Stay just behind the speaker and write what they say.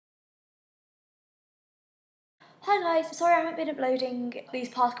Hi guys, sorry I haven't been uploading these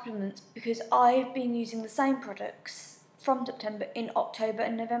past couple of months because I've been using the same products from September in October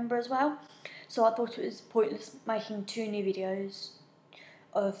and November as well. So I thought it was pointless making two new videos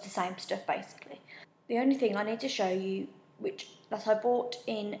of the same stuff basically. The only thing I need to show you, that I bought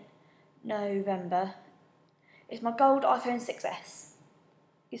in November, is my gold iPhone 6S.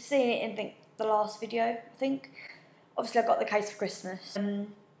 You've seen it in the last video, I think. Obviously I got the case for Christmas.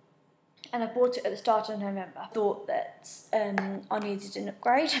 And I bought it at the start of November. I thought that I needed an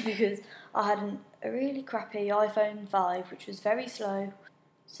upgrade because I had a really crappy iPhone 5 which was very slow.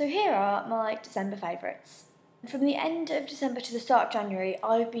 So here are my December favourites. From the end of December to the start of January,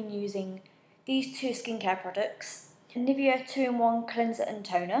 I've been using these two skincare products. Nivea 2-in-1 Cleanser and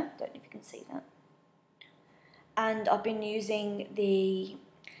Toner, don't know if you can see that. And I've been using the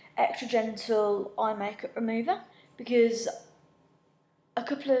Extra Gentle Eye Makeup Remover because a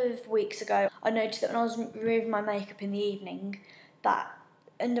couple of weeks ago, I noticed that when I was removing my makeup in the evening, that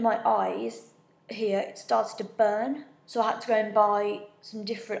under my eyes here, it started to burn. So I had to go and buy some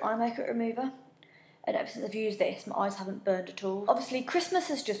different eye makeup remover. And ever since I've used this, my eyes haven't burned at all. Obviously, Christmas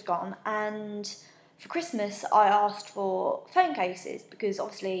has just gone, and for Christmas, I asked for phone cases because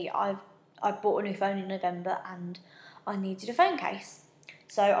obviously I bought a new phone in November and I needed a phone case.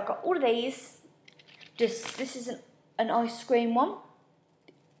 So I got all of these. This is an ice cream one.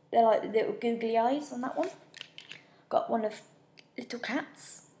 They're like the little googly eyes on that one. Got one of little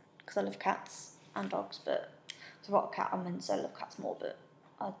cats, because I love cats and dogs, but it's a rock cat, I meant so I love cats more, but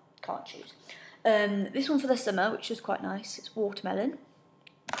I can't choose. This one for the summer, which is quite nice, it's watermelon.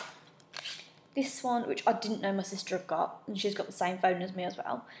 This one, which I didn't know my sister had got, and she's got the same phone as me as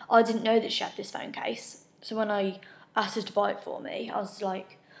well. I didn't know that she had this phone case, so when I asked her to buy it for me, I was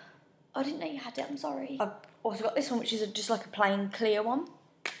like, I didn't know you had it, I'm sorry. I've also got this one, which is just like a plain clear one.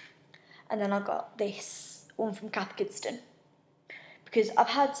 And then I got this one from Cath Kidston. Because I've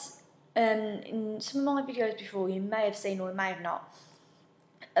had, in some of my videos before, you may have seen or you may have not,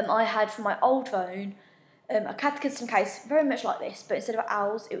 I had from my old phone a Cath Kidston case, very much like this, but instead of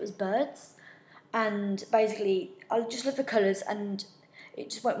owls, it was birds. And basically, I just love the colours and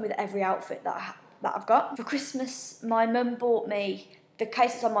it just went with every outfit that I've got. For Christmas, my mum bought me the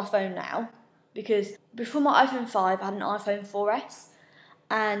case that's on my phone now, because before my iPhone 5, I had an iPhone 4S.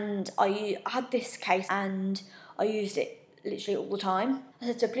 And I had this case and I used it literally all the time. I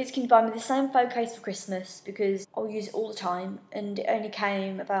said to her, please can you buy me the same phone case for Christmas because I'll use it all the time, and it only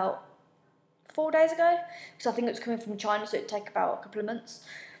came about 4 days ago because I think it was coming from China, so it'd take about a couple of months.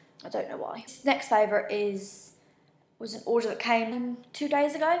 I don't know why. This next favourite was an order that came 2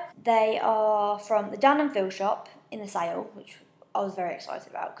 days ago. They are from the Dan & Phil shop in the sale, which I was very excited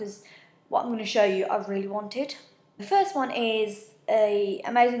about because what I'm going to show you I really wanted. The first one is a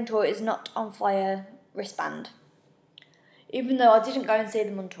Amazing Toys Not on Fire wristband. Even though I didn't go and see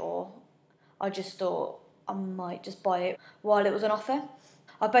them on tour, I just thought I might just buy it while it was on offer.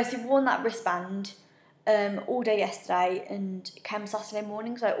 I basically worn that wristband all day yesterday and it came Saturday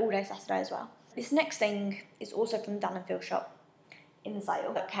morning, so all day Saturday as well. This next thing is also from Dan & Phil shop in the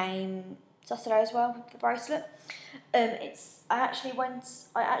sale. That came Saturday as well with the bracelet. I actually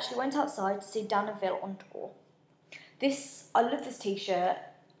went outside to see Dan & Phil on tour. I love this t-shirt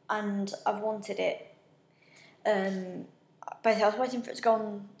and I've wanted it. Basically I was waiting for it to go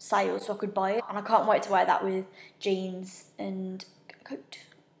on sale so I could buy it, and I can't wait to wear that with jeans and a coat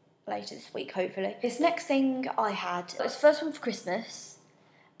later this week hopefully. This next thing I had, it's the first one for Christmas.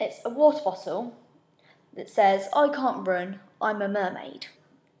 It's a water bottle that says, I can't run, I'm a mermaid.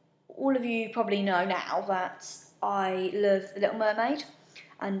 All of you probably know now that I love The Little Mermaid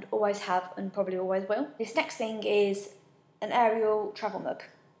and always have and probably always will. This next thing is an Ariel travel mug.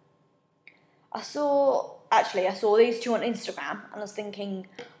 I saw these two on Instagram and I was thinking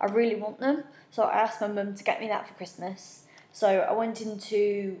I really want them, so I asked my mum to get me that for Christmas. So I went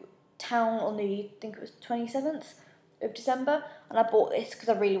into town on I think it was 27th of December, and I bought this because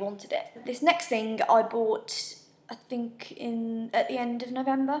I really wanted it. This next thing I bought I think at the end of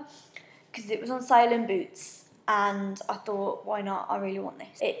November because it was on sale in Boots. And I thought, why not? I really want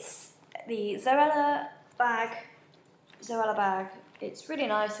this. It's the Zoella bag. It's really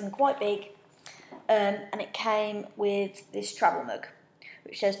nice and quite big. And it came with this travel mug,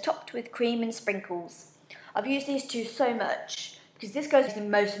 which says topped with cream and sprinkles. I've used these two so much because this goes in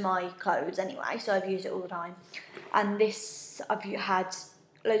most of my clothes anyway, so I've used it all the time. And this, I've had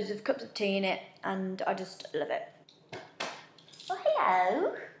loads of cups of tea in it, and I just love it. Oh,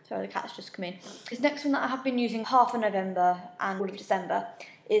 hello. Sorry, the cat's just come in. This next one that I have been using half of November and all of December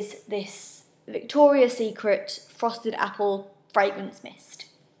is this Victoria's Secret Frosted Apple Fragrance Mist.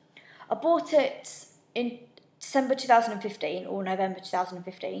 I bought it in December 2015 or November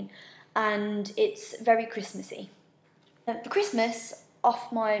 2015, and it's very Christmassy. For Christmas,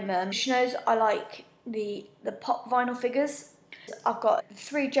 off my mum, she knows I like the pop vinyl figures. I've got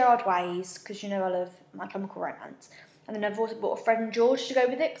 3 Gerard Ways, because you know I love My Chemical Romance. And then I've also bought a Fred and George to go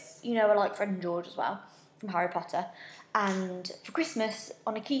with it, 'cause you know I like Fred and George as well, from Harry Potter. And for Christmas,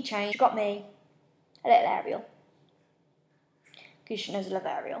 on a keychain, she got me a little Ariel, because she knows I love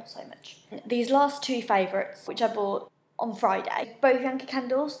Ariel so much. These last 2 favourites, which I bought on Friday, both Yankee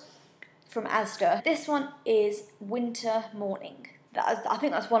Candles from Asda. This one is Winter Morning. I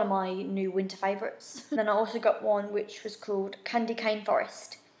think that's one of my new winter favourites. Then I also got one which was called Candy Cane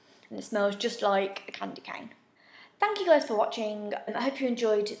Forest, and it smells just like a candy cane. Thank you guys for watching, and I hope you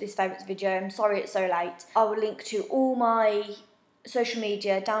enjoyed this favourites video. I'm sorry it's so late. I will link to all my social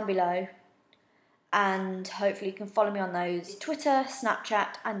media down below, and hopefully you can follow me on those: Twitter,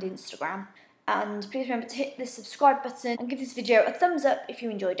 Snapchat and Instagram. And please remember to hit the subscribe button and give this video a thumbs up if you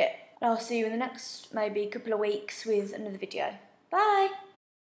enjoyed it. And I'll see you in the next maybe couple of weeks with another video. Bye!